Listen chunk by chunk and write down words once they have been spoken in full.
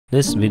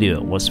This video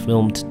was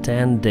filmed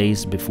 10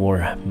 days before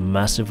a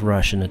massive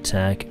Russian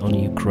attack on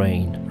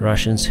Ukraine.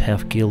 Russians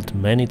have killed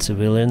many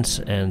civilians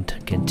and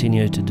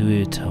continue to do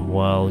it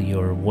while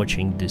you're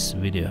watching this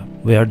video.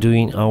 We are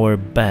doing our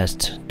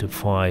best to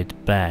fight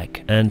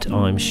back, and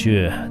I'm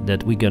sure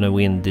that we're gonna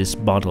win this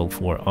battle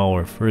for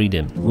our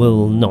freedom.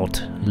 We'll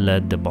not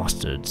let the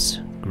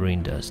bastards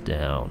grind us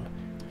down.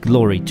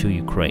 Glory to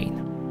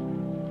Ukraine.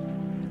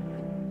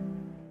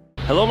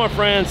 Hello my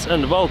friends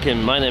and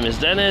welcome, my name is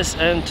Dennis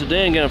and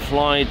today I'm gonna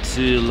fly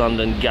to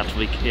London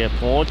Gatwick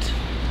Airport.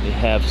 We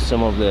have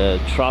some of the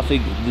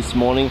traffic this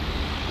morning.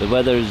 The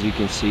weather, as you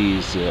can see,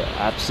 is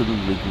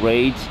absolutely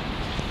great.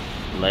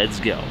 Let's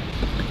go.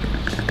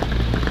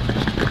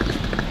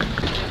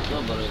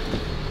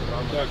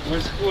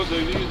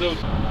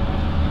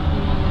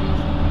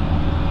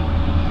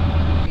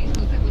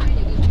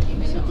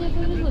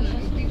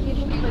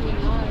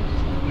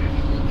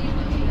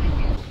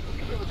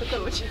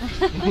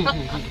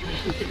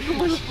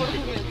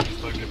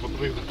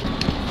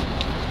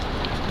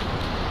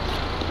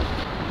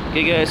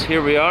 Okay guys,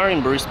 here we are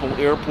in Boryspil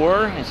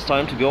Airport. It's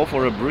time to go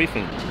for a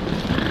briefing.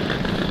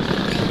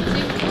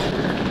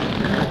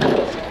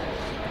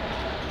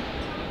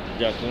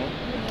 Дякую.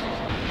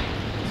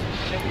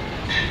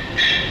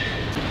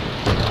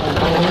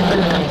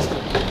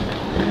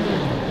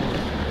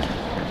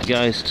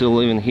 Guys still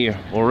living here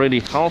already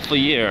half a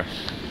year.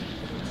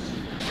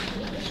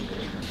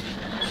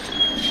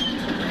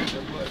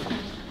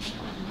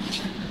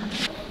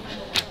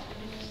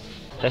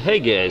 Hey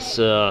guys,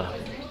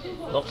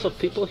 lots of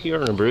people here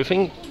in the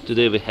briefing.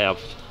 Today we have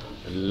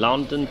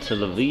London, Tel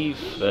Aviv,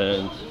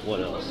 and what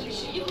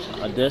else?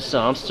 Odessa,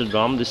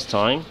 Amsterdam this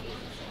time.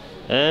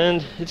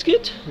 And it's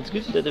good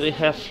that we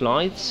have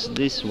flights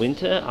this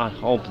winter. I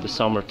hope the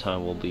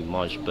summertime will be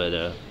much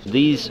better.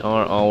 These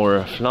are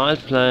our flight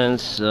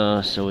plans.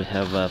 So we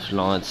have a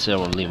flight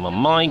 7 Lima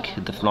Mike,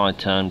 the flight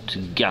time to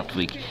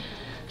Gatwick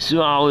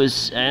 2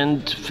 hours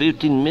and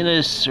 15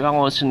 minutes, 2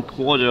 hours and a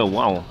quarter.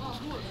 Wow,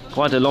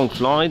 quite a long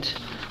flight,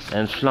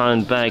 and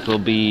flying back will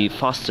be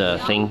faster,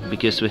 I think,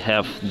 because we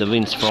have the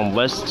winds from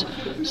west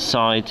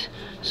side.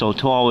 So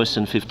 2 hours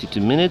and 52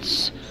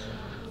 minutes.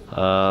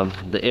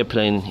 The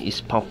airplane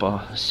is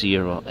Papa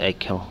Sierra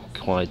Echo,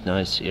 quite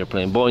nice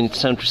airplane, Boeing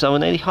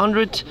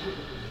 737-800,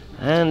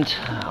 and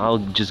I'll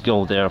just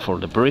go there for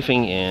the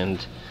briefing,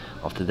 and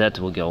after that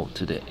we'll go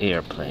to the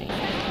airplane.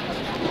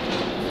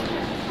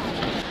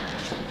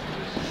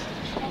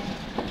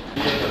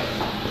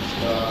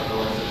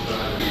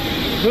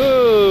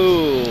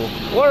 Ooh,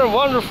 what a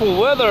wonderful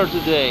weather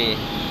today.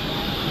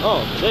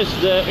 Oh, this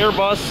is the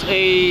Airbus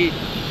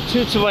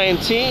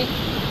A220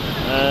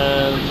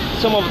 and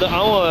some of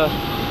our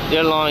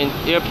airline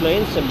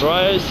airplanes,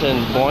 Embraers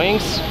and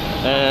Boeings.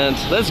 And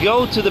let's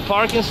go to the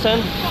parking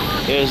stand.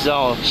 Here's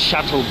our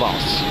shuttle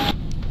bus.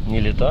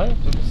 Не летает?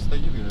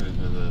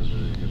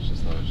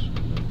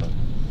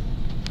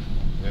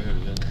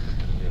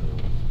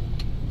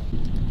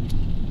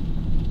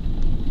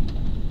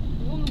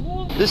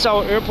 This is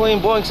our airplane,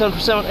 Boeing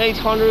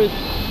 737-800.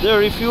 The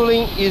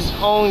refueling is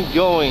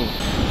ongoing.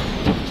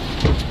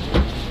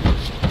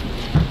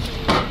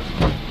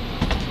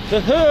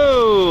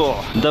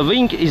 The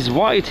wing is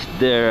white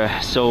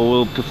there, so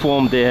we'll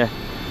perform the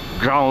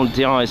ground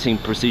de-icing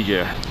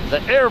procedure.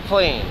 The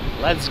airplane,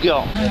 let's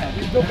go.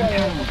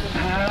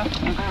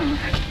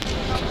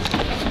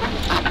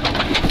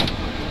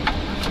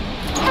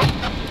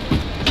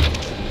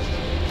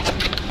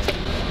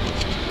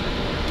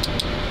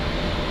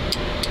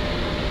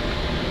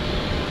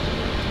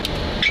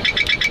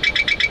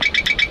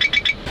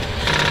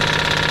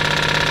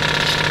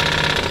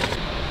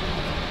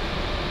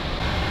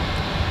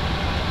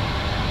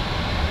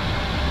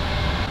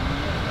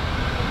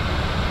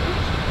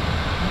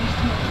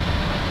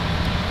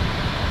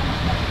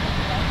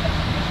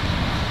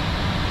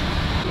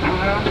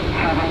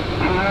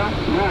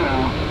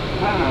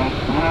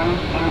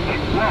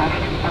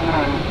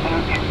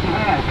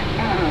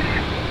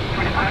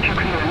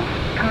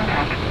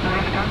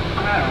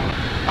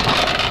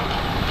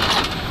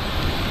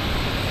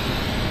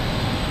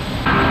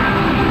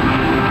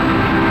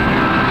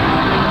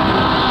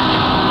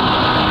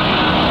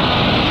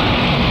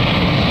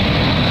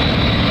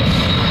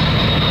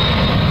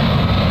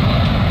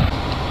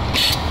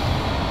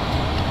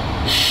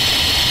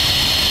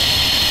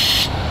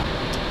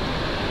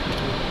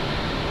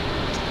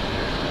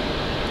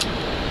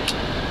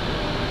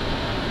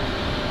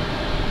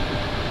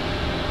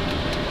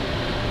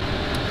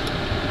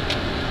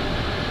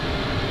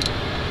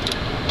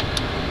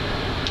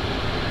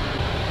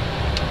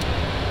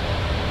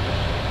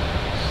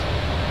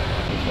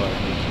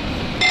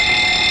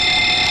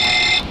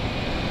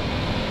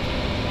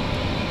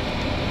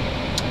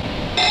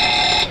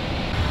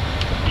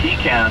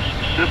 TCAS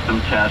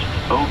system test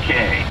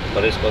OK.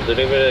 Boryspil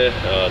delivery,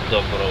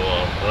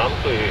 доброго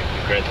ранку,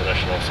 Ukraine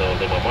International 7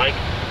 Lima Mike.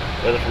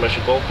 Weather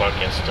information go,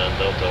 parking stand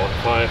Delta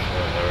 15,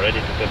 ready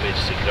to copy,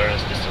 C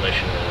clearance,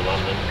 destination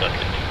London,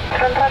 Gatwick.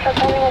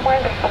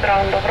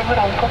 Доброго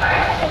ранку.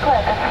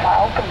 Eclectic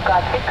file to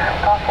Gatwick,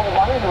 Castle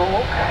 1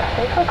 Zulu.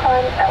 Please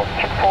climb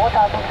altitude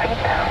 4,000 feet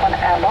on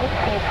Airline,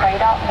 Sea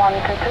Radar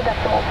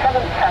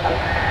 122.77.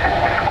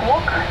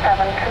 Squawk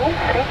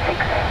 7236.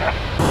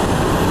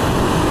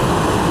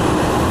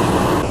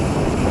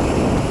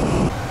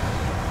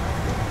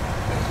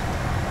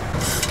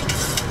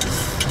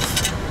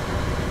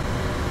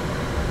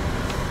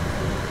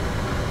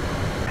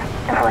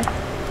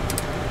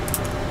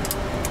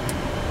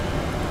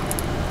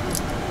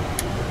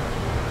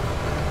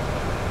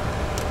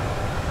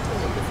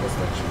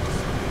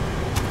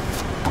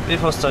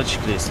 Before start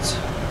checklist,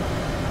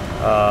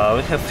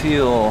 we have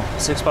few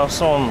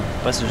 6-person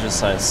passenger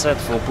signs set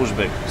for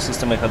pushback.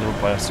 System had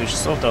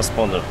switches off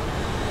transponder.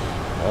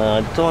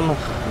 Turn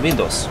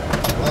windows.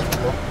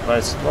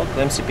 Right, lock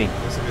MCP.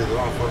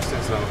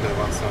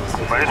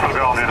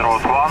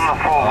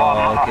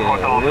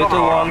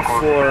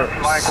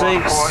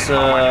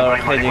 V2146,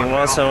 heading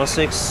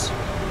 176,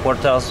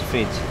 4,000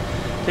 feet.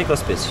 Take off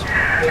speed.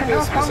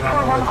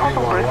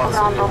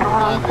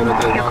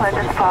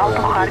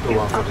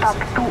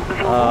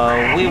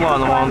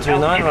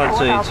 V1139,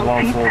 rotate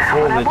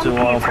 144,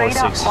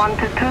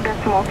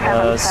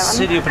 V2146.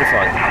 City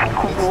pre-flight.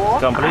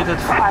 Completed.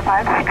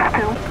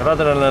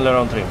 Radar and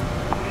aileron trim.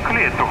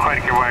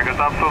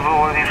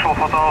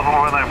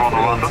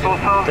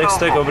 Text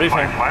takeoff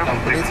briefing.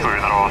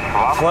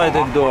 Flight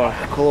deck door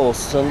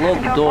closed.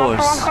 Unlock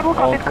doors.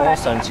 All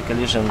closed.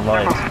 Anti-collision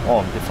light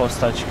on before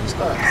start checklist.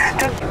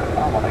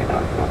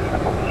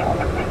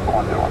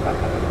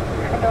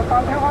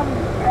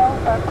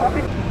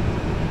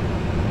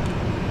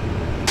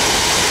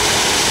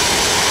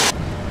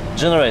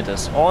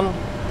 Generators on.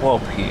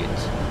 Pop heat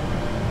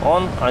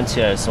on.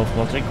 Anti-ice off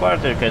not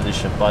required. Air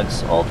condition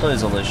plugs. Auto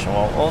isolation.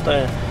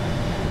 Auto.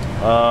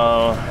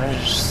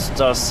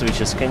 Start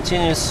switches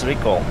continuous.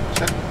 Recall.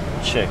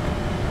 Check.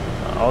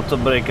 Auto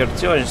brake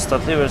RTO.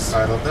 Start levers.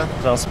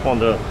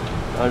 Transponder.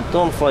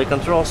 Tone flight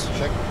controls.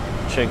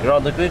 Check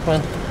ground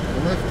equipment.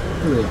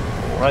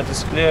 Right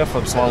is clear.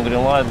 Flaps 1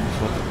 green light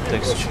before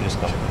taxi checklist.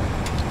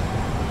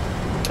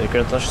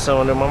 Aircraft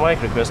 7 Lima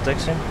Mike. Request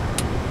taxi.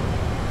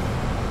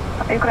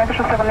 Aircraft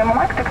 7 Lima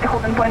Mike. Taxi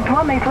holding point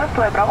 18 left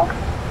via Bravo.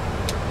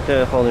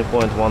 Okay, holding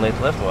point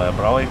 18 left via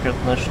Bravo.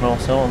 Aircraft National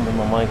 7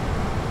 Lima Mike.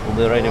 Will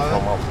be ready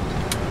from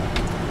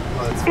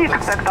altitude.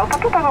 Expect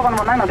altitude over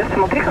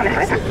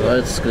 119.3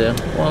 It's clear.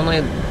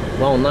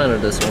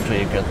 119.3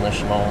 Aircraft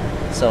National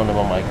 7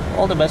 Lima Mike.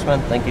 All the best,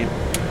 man. Thank you.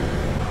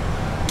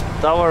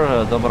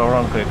 Tower, доброго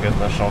ранку, Aircraft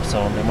National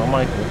 7 Lima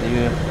Mike. With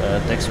you,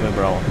 taxiway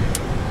Bravo.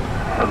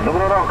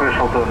 Доброго ранку,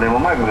 Aircraft Lima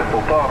Mike,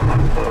 Bristol Tower.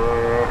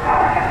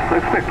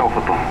 Expect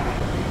altitude.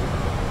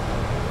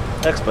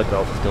 Expect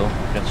altitude,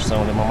 Aircraft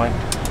 7 Lima Mike.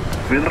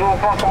 Wind roll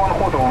from 1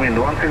 hotel, wind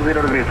 160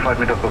 degrees, 5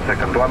 meters per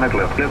second, 1 at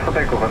left, clear for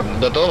takeover.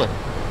 Готовы?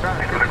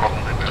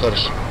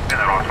 Хорошо.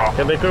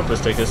 Cabin crew,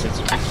 please take a seat.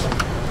 Special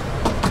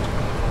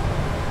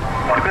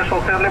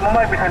 7 Lima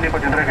Mike, behind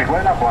departing traffic,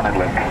 line up, 1 at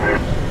left.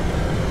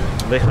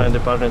 Behind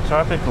departing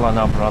traffic, line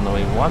up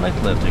runway 1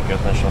 at left,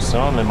 Aircraft National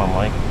 7 Lima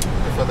Mike.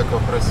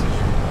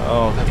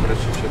 Oh.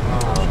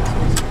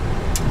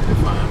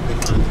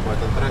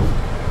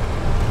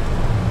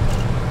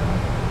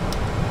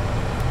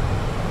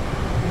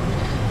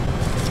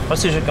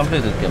 Procedure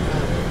completed,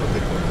 Captain.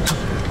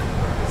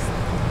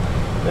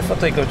 Before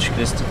takeoff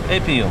checklist,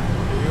 APU.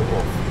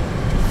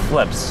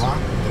 Flaps.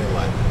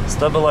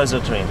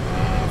 Stabilizer train.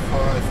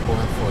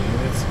 5.4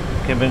 units.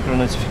 Cabin crew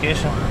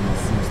notification.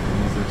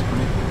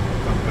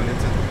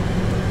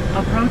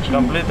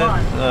 Completed.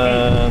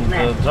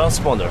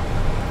 Transponder.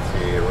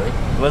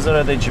 Weather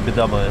at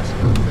BTW I.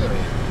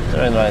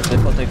 Terrain right.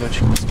 Before takeoff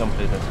checklist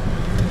completed.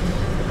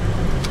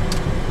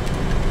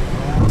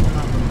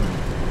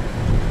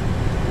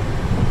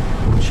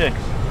 Check.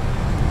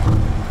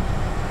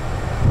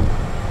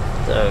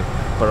 The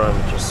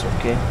parameters,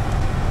 okay.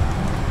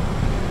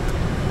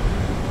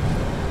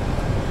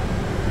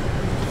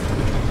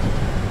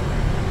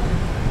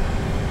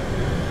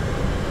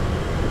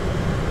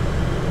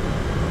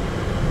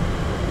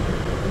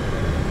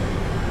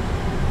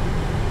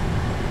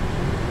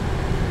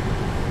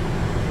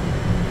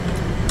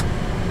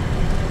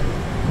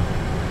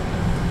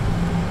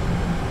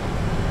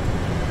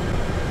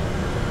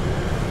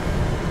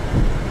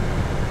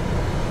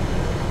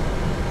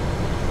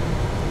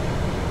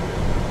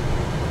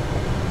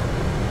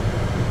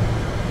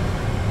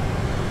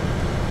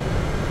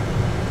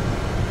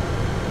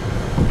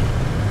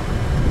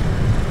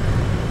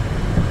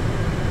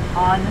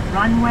 On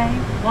runway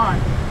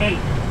 18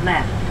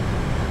 left.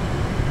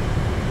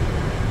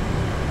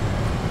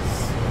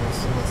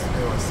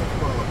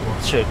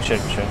 Check.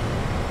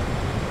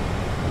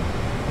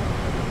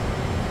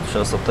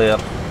 Сейчас АТР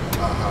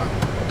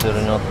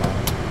отвернет.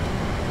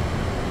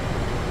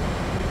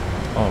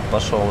 О,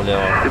 пошел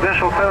влево.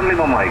 Special 7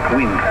 Lima Mike,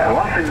 wind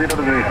 160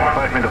 degrees,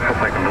 5 meters per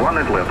second, 1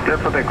 at left, clear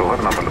for takeover,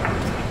 number.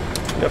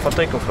 Clear for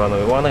takeoff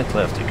runway 18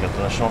 left, Aircraft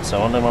National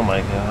 7 Lima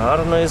Mike.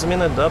 Гарної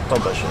зміни, до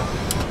побачення.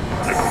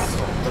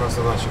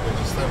 Траса датчика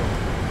системи.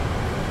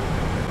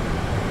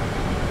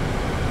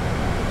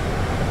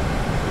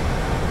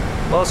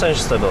 Los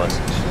Angeles stabilize.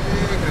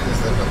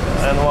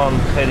 And one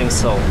heading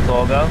south,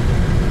 Toga.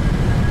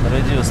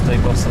 Reduce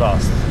takeoff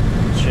thrust.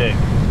 Check.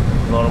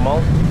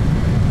 Normal.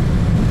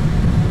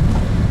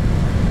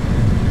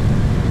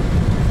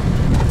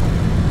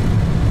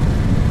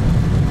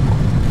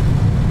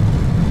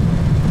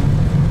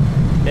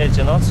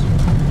 knots.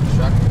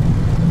 Шаг.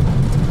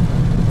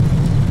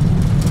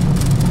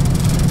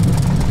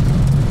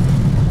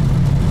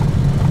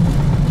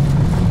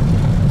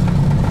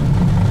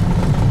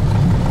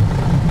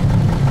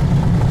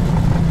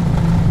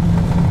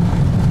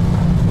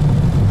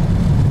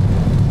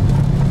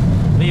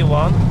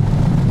 V1.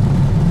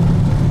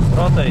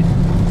 Rotate.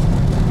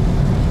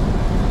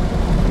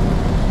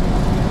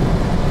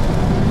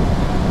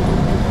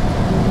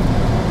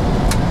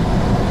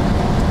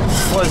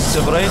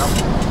 Positive rate.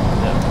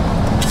 Yeah.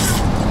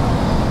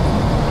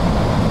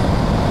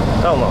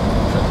 Hell no.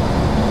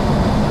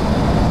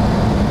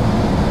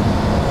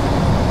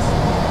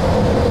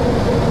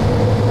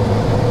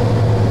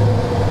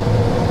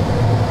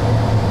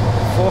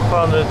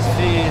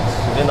 feet,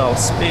 enough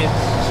speed.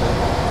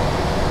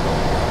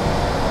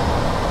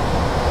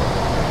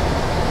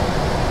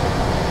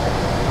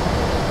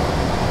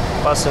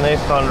 Passing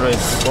 800,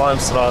 climb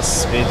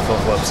thrust, speed for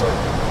flaps.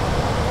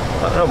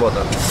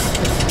 Работа.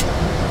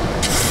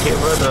 Okay,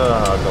 weather,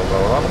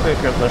 доброго ранку,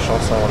 як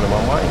нашелся Лима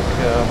Майк.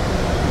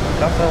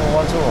 Capital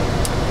 1-2.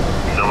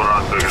 Доброго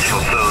ранку, як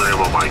нашелся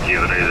Лима Майк,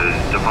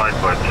 divide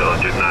by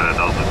altitude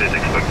 9000 feet,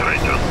 expect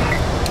right turn.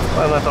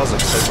 9000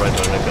 expect right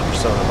turn, як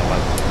нашелся Лима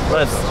Майк.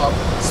 Right,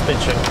 speed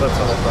check, that's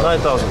all.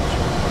 9000.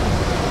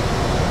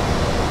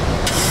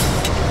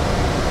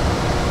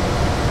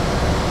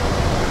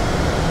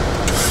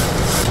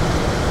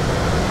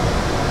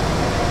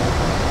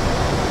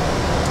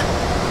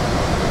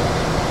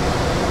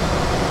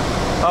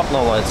 Up,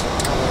 no lights. 7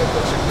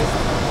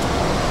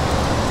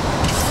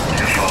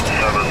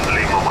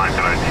 Lima Mike,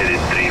 right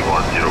heading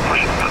 310 for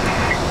shipment.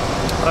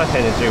 Right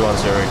heading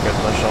 310, good.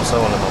 National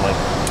 7 Lima Mike.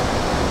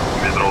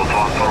 Control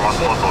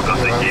 141,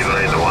 Gatwick Kyiv,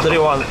 radar 1.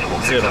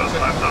 310.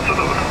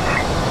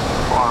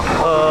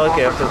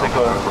 Okay, after the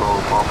call.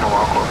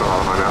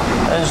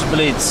 Engine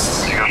bleeds.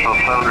 National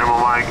 7 Lima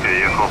Mike,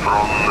 ехал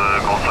from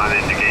call sign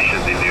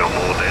indication in your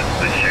mode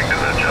and check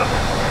and adjust.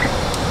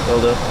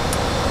 Will do.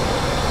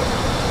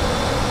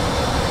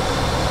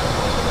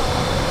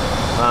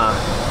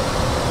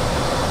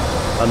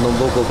 Одну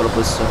букву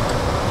пропустил.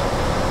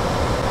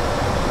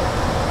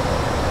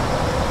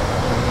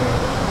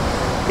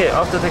 Okay,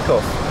 after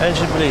takeoff,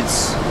 engine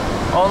bleeds.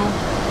 On,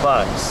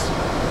 bags.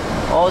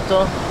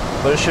 Auto,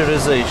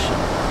 pressurization.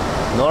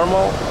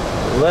 Normal,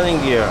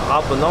 landing gear,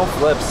 up and off,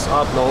 flaps,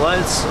 up, no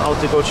lights,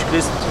 auto takeoff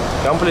checklist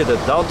completed.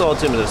 Down to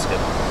altimeter skip.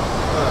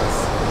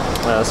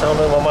 Nice. Sound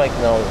of my mic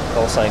now,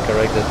 call sign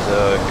corrected.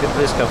 Could you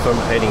please confirm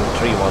heading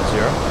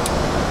 310?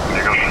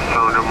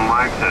 Sound of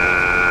Mike,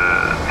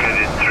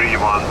 heading 310,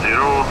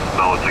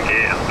 now it's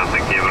okay, and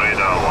Gatwick Kyiv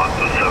radar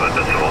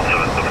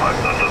 127.725,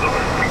 that's it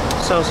over.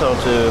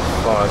 725,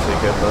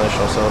 Виктор,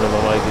 National Sound of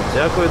my mic.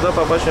 Дякую, до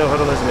побачення,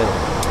 гарної зміни.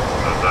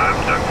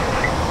 Дякую.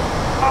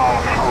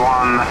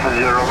 101,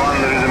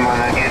 resume on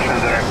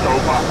engagement, direct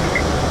Alpha.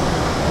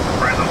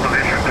 Right on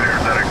position, clear,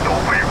 direct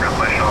Alpha, you can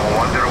National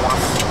 101.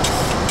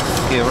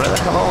 Okay, right,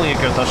 hello,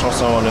 Виктor, National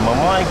Sound of my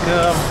mic.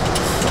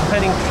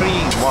 Heading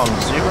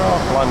 310,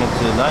 climbing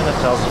to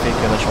 9,000 feet,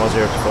 National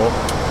 024.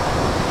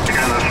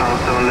 National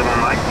 7 Lima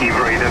Mike, Kyiv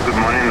radar, good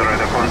morning,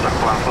 radar contact,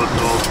 plan for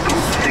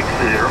 260.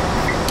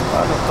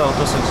 I don't know,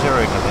 260,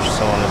 National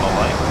 7 Lima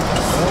Mike.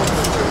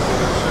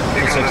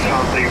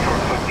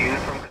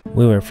 260.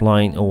 We were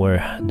flying over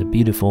the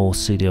beautiful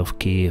city of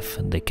Kyiv,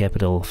 the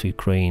capital of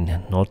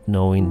Ukraine, not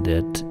knowing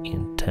that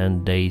in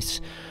 10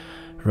 days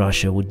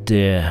Russia would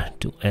dare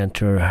to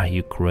enter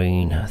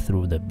Ukraine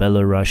through the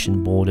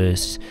Belarusian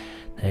borders.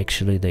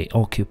 Actually, they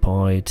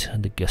occupied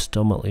the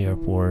Boryspil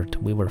Airport.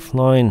 We were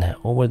flying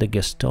over the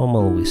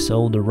Boryspil, we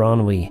saw the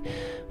runway,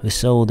 we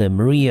saw the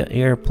Maria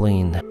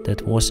airplane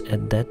that was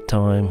at that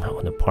time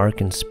on a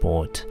parking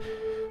spot.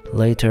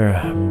 Later,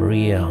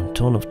 Maria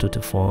Antonov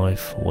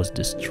 225 was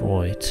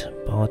destroyed,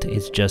 but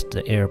it's just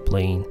the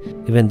airplane.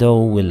 Even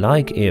though we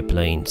like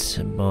airplanes,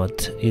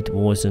 but it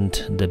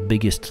wasn't the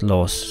biggest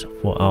loss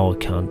for our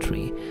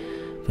country.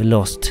 We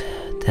lost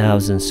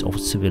thousands of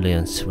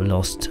civilians, we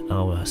lost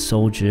our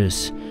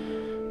soldiers,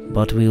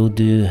 but we'll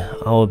do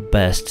our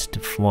best to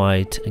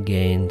fight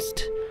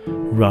against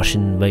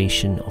Russian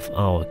invasion of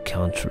our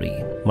country.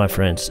 My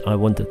friends, I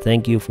want to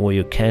thank you for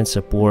your kind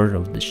support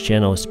of this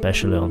channel,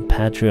 especially on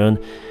Patreon.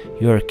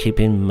 You are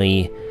keeping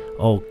me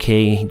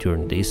okay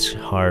during these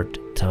hard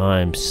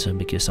times,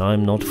 because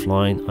I'm not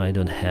flying, I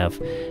don't have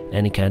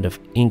any kind of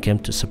income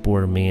to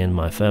support me and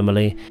my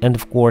family. And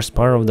of course,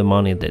 part of the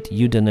money that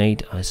you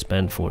donate I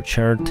spend for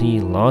charity.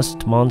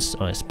 Last month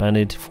I spent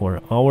it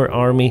for our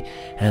army,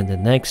 and the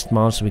next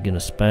month we're gonna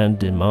spend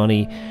the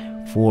money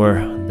for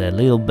the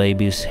little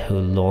babies who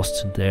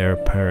lost their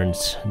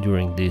parents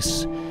during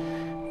this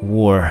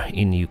war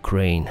in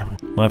Ukraine.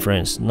 My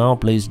friends, now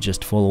please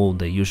just follow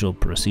the usual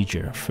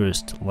procedure.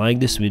 First, like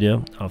this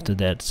video, after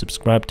that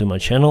subscribe to my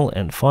channel,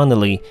 and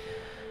finally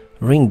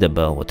ring the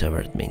bell, whatever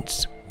it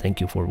means. Thank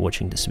you for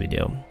watching this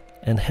video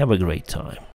and have a great time.